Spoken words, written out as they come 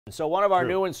So one of our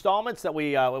new installments that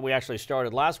we actually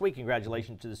started last week,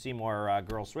 congratulations to the Seymour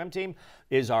girls swim team,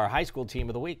 is our high school team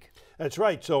of the week. That's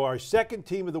right. So our second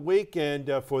team of the week,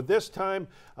 and for this time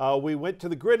we went to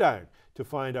the Gridiron to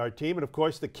find our team. And of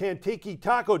course the Kantiki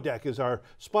Taco Deck is our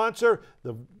sponsor.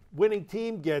 The winning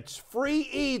team gets free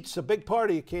eats, a big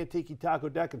party at Kantiki Taco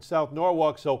Deck in South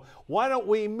Norwalk. So why don't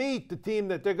we meet the team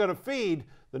that they're going to feed,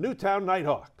 the Newtown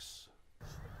Nighthawks.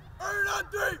 Earn on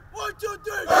three. 1, 2,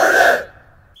 3. Earn it!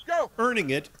 Go.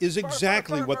 Earning it is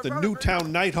exactly what the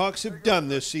Newtown Nighthawks have done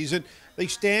this season. They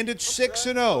stand at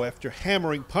 6-0 after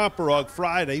hammering Pomperog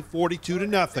Friday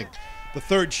 42-0. The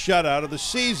third shutout of the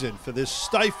season for this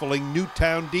stifling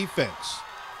Newtown defense.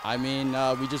 I mean,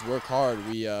 we just work hard.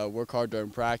 We work hard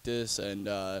during practice and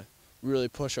really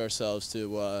push ourselves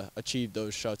to achieve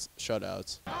those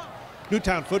shutouts.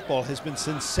 Newtown football has been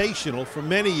sensational for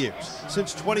many years.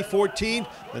 Since 2014,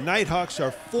 the Nighthawks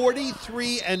are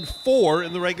 43-4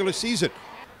 in the regular season.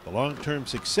 The long-term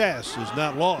success is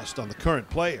not lost on the current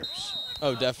players.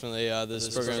 Oh, definitely.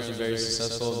 This program has been very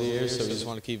successful over the years, so we just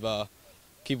want to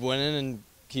keep winning and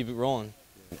keep it rolling.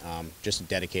 Just a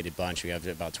dedicated bunch. We have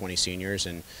about 20 seniors,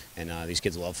 and these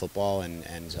kids love football, and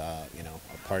you know,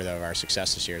 a part of our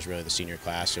success this year is really the senior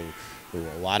class, who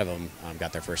a lot of them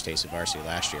got their first taste of varsity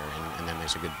last year, and then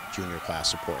there's a good junior class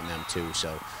supporting them too.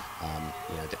 So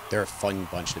you know, they're a fun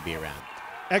bunch to be around.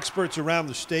 Experts around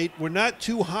the state were not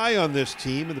too high on this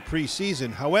team in the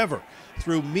preseason. However,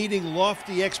 through meeting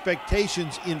lofty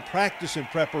expectations in practice and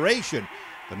preparation,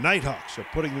 the Nighthawks are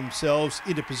putting themselves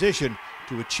into position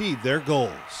to achieve their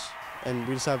goals. And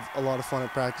we just have a lot of fun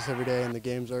at practice every day, and the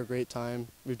games are a great time.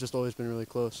 We've just always been really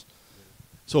close.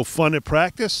 So fun at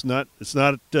practice? It's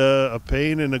not a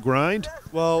pain and a grind?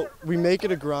 Well, we make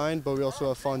it a grind, but we also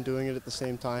have fun doing it at the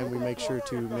same time. We make sure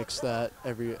to mix that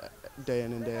every day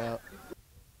in and day out.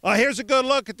 Here's a good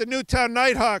look at the Newtown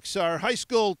Nighthawks, our high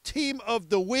school team of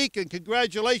the week. And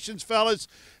congratulations, fellas,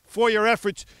 for your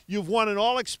efforts. You've won an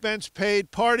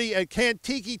all-expense-paid party at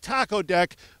Kantiki Taco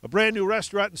Deck, a brand-new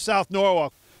restaurant in South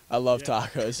Norwalk. I love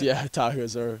tacos. Yeah,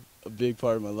 tacos are a big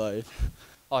part of my life.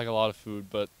 I like a lot of food,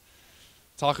 but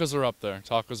tacos are up there.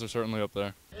 Tacos are certainly up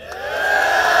there. Yeah!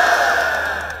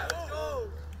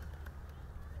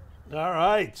 All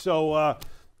right, so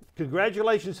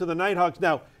congratulations to the Nighthawks.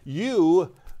 Now,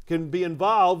 you can be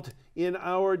involved in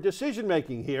our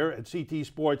decision-making here at CT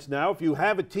Sports Now. If you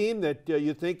have a team that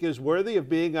you think is worthy of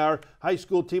being our high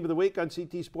school team of the week on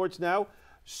CT Sports Now,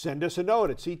 send us a note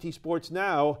at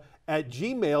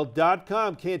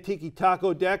ctsportsnow@gmail.com. Kantiki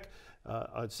Taco Deck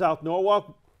on South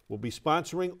Norwalk will be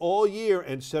sponsoring all year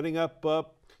and setting up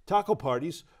taco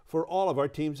parties for all of our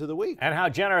teams of the week. And how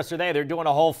generous are they? They're doing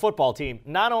a whole football team.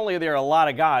 Not only are there a lot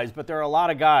of guys, but there are a lot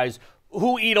of guys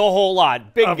who eat a whole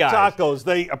lot, big guys. Tacos.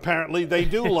 They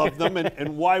do love them,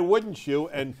 and why wouldn't you?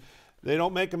 And they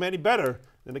don't make them any better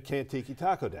than a Kantiki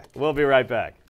Taco Deck. We'll be right back.